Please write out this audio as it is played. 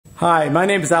Hi, my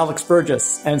name is Alex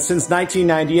Burgess, and since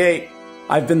 1998,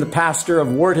 I've been the pastor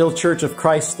of Ward Hill Church of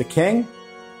Christ the King,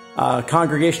 a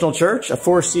Congregational church, a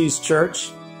Four Cs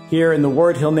church, here in the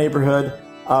Ward Hill neighborhood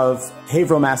of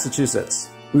Haverhill,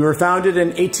 Massachusetts. We were founded in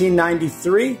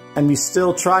 1893, and we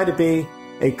still try to be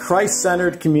a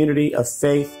Christ-centered community of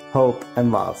faith, hope,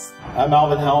 and love. I'm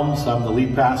Alvin Helms. I'm the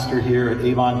lead pastor here at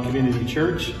Avon Community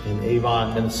Church in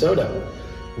Avon, Minnesota.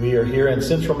 We are here in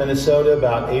central Minnesota,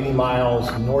 about 80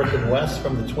 miles north and west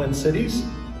from the Twin Cities.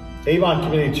 Avon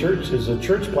Community Church is a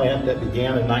church plant that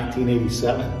began in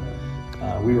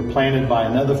 1987. We were planted by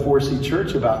another 4C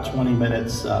church about 20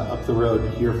 minutes up the road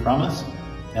here from us.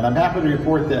 And I'm happy to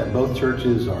report that both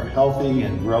churches are healthy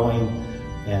and growing,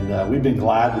 and we've been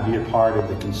glad to be a part of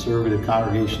the Conservative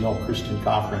Congregational Christian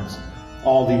Conference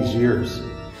all these years.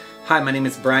 Hi, my name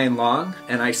is Brian Long,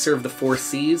 and I serve the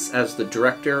 4Cs as the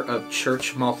Director of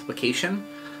Church Multiplication.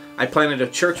 I planted a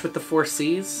church with the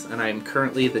 4Cs, and I am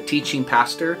currently the teaching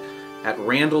pastor at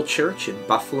Randall Church in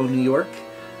Buffalo, New York,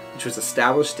 which was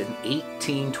established in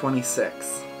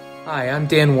 1826. Hi, I'm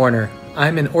Dan Warner.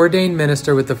 I'm an ordained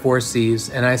minister with the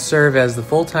 4Cs, and I serve as the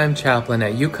full-time chaplain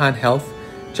at UConn Health,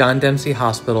 John Dempsey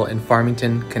Hospital in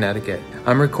Farmington, Connecticut.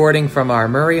 I'm recording from our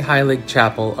Murray Heilig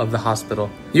Chapel of the hospital.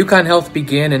 UConn Health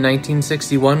began in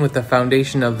 1961 with the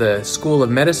foundation of the School of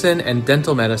Medicine and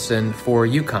Dental Medicine for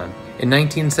UConn. In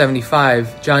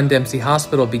 1975, John Dempsey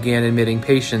Hospital began admitting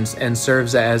patients and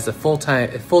serves as a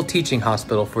full teaching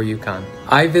hospital for UConn.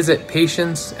 I visit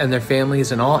patients and their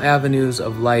families in all avenues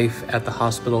of life at the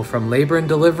hospital, from labor and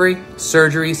delivery,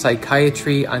 surgery,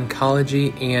 psychiatry,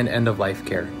 oncology, and end-of-life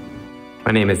care.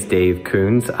 My name is Dave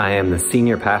Coons. I am the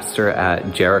senior pastor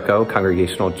at Jericho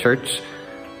Congregational Church.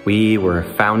 We were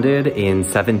founded in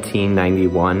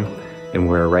 1791, and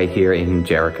we're right here in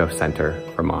Jericho Center,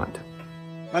 Vermont.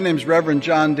 My name is Reverend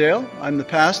John Dale. I'm the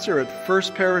pastor at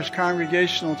First Parish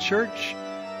Congregational Church,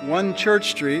 1 Church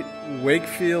Street,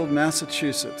 Wakefield,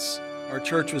 Massachusetts. Our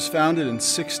church was founded in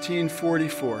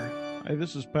 1644. Hi,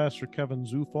 this is Pastor Kevin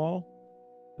Zufall,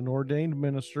 an ordained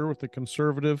minister with the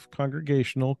Conservative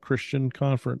Congregational Christian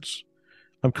Conference.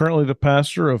 I'm currently the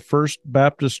pastor of First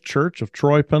Baptist Church of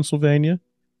Troy, Pennsylvania,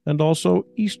 and also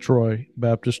East Troy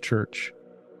Baptist Church.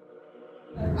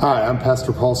 Hi, I'm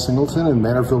Pastor Paul Singleton in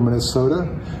Manorville, Minnesota.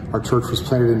 Our church was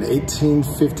planted in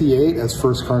 1858 as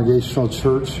First Congregational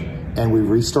Church, and we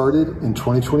restarted in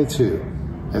 2022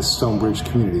 as Stonebridge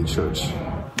Community Church.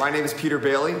 My name is Peter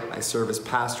Bailey. I serve as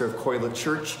pastor of Coyla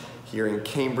Church here in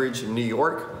Cambridge, New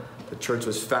York. The church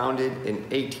was founded in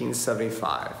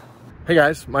 1875. Hey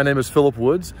guys, my name is Philip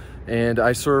Woods, and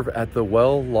I serve at the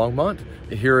Well Longmont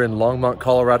here in Longmont,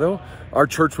 Colorado. Our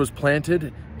church was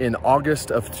planted in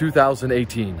August of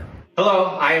 2018. Hello,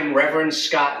 I am Reverend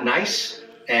Scott Nice,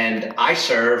 and I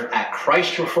serve at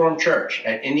Christ Reformed Church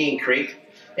at Indian Creek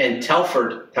in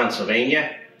Telford,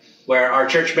 Pennsylvania, where our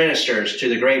church ministers to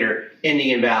the greater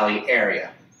Indian Valley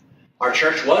area. Our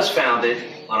church was founded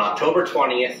on October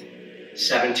 20th,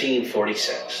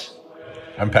 1746.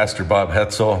 I'm Pastor Bob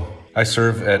Hetzel. I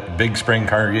serve at Big Spring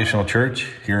Congregational Church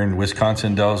here in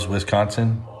Wisconsin Dells,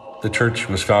 Wisconsin. The church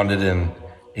was founded in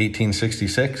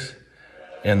 1866,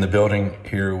 and the building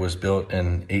here was built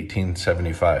in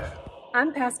 1875.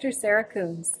 I'm Pastor Sarah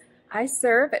Coons. I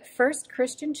serve at First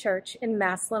Christian Church in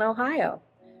Massillon, Ohio.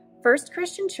 First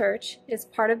Christian Church is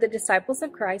part of the Disciples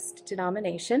of Christ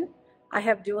denomination. I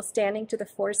have dual standing to the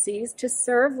 4Cs to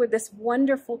serve with this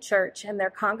wonderful church and their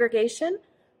congregation,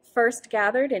 first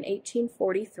gathered in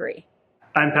 1843.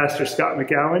 I'm Pastor Scott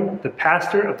McGowan, the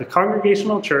pastor of the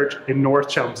Congregational Church in North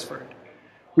Chelmsford.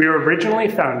 We were originally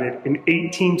founded in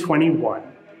 1821,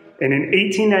 and in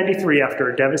 1893, after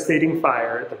a devastating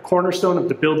fire, the cornerstone of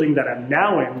the building that I'm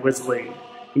now in was laid.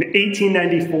 In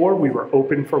 1894, we were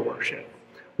open for worship.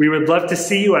 We would love to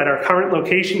see you at our current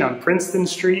location on Princeton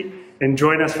Street and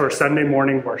join us for Sunday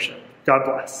morning worship. God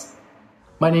bless.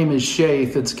 My name is Shay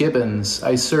Fitzgibbons.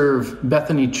 I serve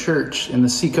Bethany Church in the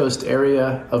Seacoast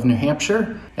area of New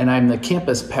Hampshire, and I'm the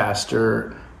campus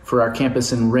pastor for our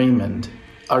campus in Raymond.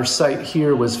 Our site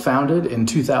here was founded in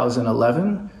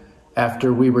 2011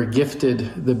 after we were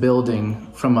gifted the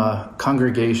building from a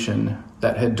congregation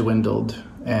that had dwindled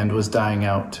and was dying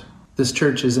out. This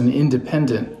church is an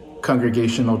independent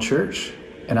congregational church,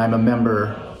 and I'm a member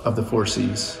of the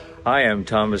 4Cs. Hi, I'm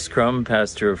Thomas Crum,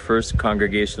 pastor of First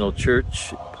Congregational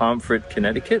Church, Pomfret,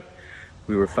 Connecticut.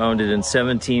 We were founded in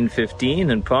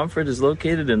 1715, and Pomfret is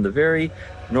located in the very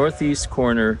northeast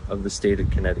corner of the state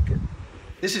of Connecticut.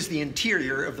 This is the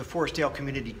interior of the Forestdale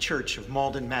Community Church of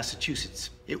Malden, Massachusetts.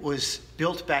 It was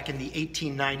built back in the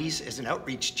 1890s as an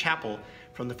outreach chapel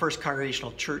from the First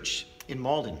Congregational Church in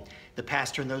Malden. The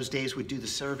pastor in those days would do the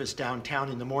service downtown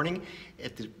in the morning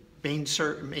at the main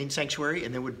sanctuary,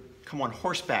 and then would come on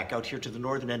horseback out here to the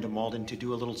northern end of Malden to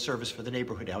do a little service for the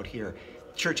neighborhood out here.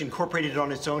 The church incorporated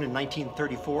on its own in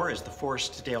 1934 as the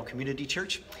Forestdale Community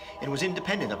Church, and was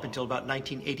independent up until about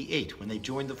 1988 when they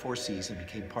joined the Four Cs and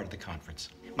became part of the conference.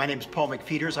 My name is Paul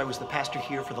McFeeters. I was the pastor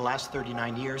here for the last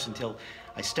 39 years until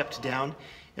I stepped down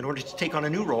in order to take on a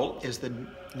new role as the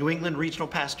New England Regional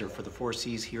Pastor for the Four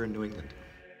Cs here in New England.